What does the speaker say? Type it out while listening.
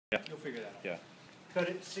Yeah. You'll figure that out. Yeah. Cut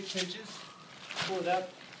it 6 inches, pull it up,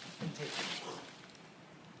 and tape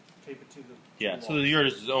it. Tape it to the Yeah, wall. so the yurt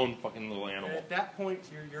is his own fucking little And animal. at that point,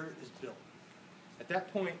 your yurt is built. At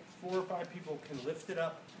that point, 4 or 5 people can lift it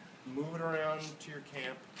up, move it around to your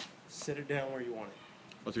camp, sit it down where you want it.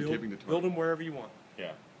 Oh, so you're taping the tarp. Build them wherever you want.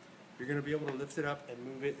 Yeah. You're going to be able to lift it up and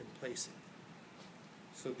move it and place it.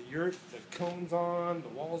 So the yurt, the cone's on, the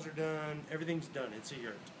walls are done, everything's done. It's a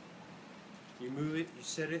yurt. You move it, you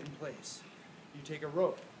set it in place. You take a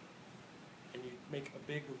rope and you make a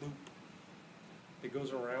big loop that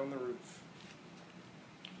goes around the roof.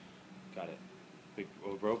 Got it. Big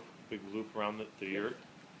rope, big loop around the yurt.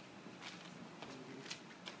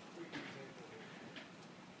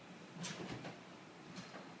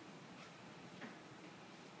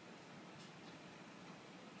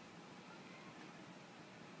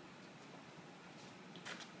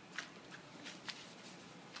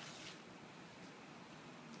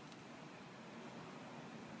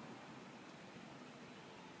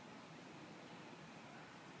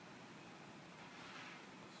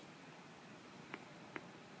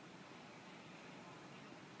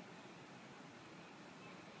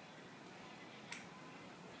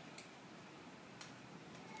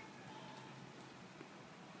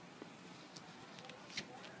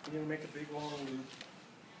 You're going to make a big long loop.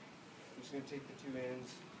 I'm just going to take the 2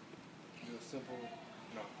 ends, do a simple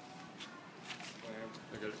knot.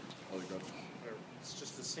 I got it. Oh, you got it. It's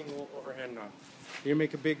just a single overhand knot. You're going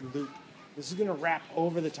to make a big loop. This is going to wrap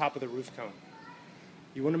over the top of the roof cone.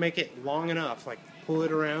 You want to make it long enough, like pull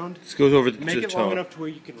it around. This goes over the Make it toe. long enough to where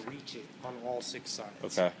you can reach it on all 6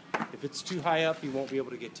 sides. Okay. If it's too high up, you won't be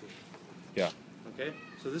able to get to it. Yeah. Okay?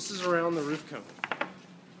 So this is around the roof cone.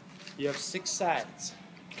 You have 6 sides.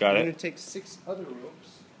 Got You're it. going to take 6 other ropes.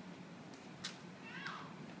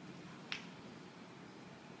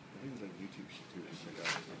 I think like YouTube should do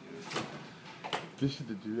this. This is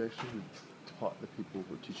the dude actually who taught the people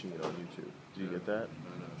who were teaching it on YouTube. Do you get that?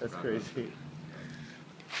 That's crazy.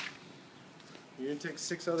 You're going to take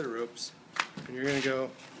 6 other ropes, and you're going to go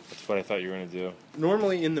That's what I thought you were gonna do.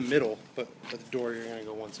 normally in the middle, but at the door you're going to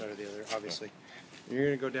go one side or the other, obviously. And you're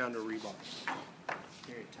going to go down to rebar.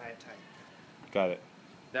 You're going to tie it tight. Got it.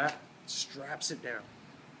 That straps it down.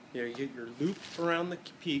 You know, you get your loop around the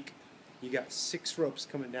peak. You got 6 ropes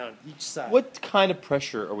coming down each side. What kind of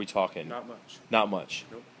pressure are we talking? Not much. Not much.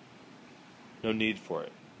 Nope. No need for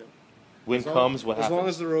it. Nope. Wind As long- comes, what as happens? long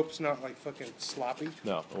as the rope's not like fucking sloppy.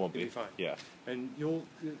 No, it won't You'll be. be fine. Yeah. And you'll,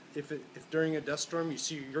 if during a dust storm you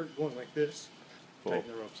see your yurt going like this, Cool.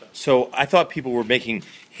 tighten the ropes up. So I thought people were making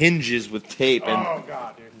hinges with tape and Oh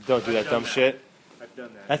god, dude! don't do I've that done dumb shit. I've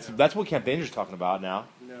done that. That's no. that's what Camp Danger's talking about now.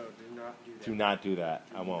 No, do not do that. Do not do that.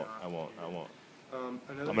 I Do won't. not I won't. do I won't.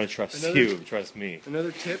 Another, I'm gonna trust another- you. Trust me.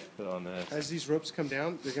 Another tip: Put on this. as these ropes come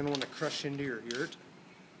down, they're going to want to crush into your yurt.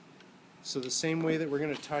 So the same way that we're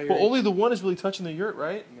going to tie your Well, only the one is really touching the yurt,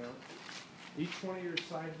 right? no, each one of your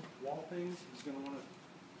side wall things is going to want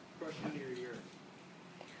to crush into your yurt.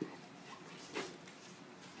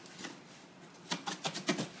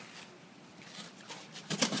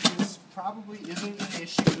 This probably isn't an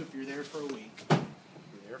issue if you're there for a week. If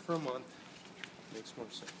you're there for a month, it makes more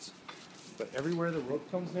sense. But everywhere the rope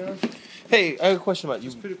comes down, Hey, I have a question about you.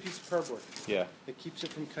 just put a piece of cardboard. Yeah. It keeps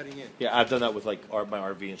it from cutting in. Yeah, I've done that with like my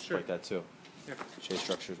RV and stuff Sure. like that too. Yeah. Shade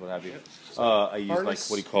structures, what have you. Yep. I use like Harness.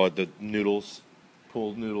 what do you call it? The noodles,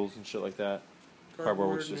 pulled noodles and shit like that. Cardboard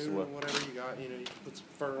works just as noodle, well. whatever you got, you know, you can put some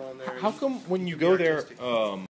fur on there. How come when you go there,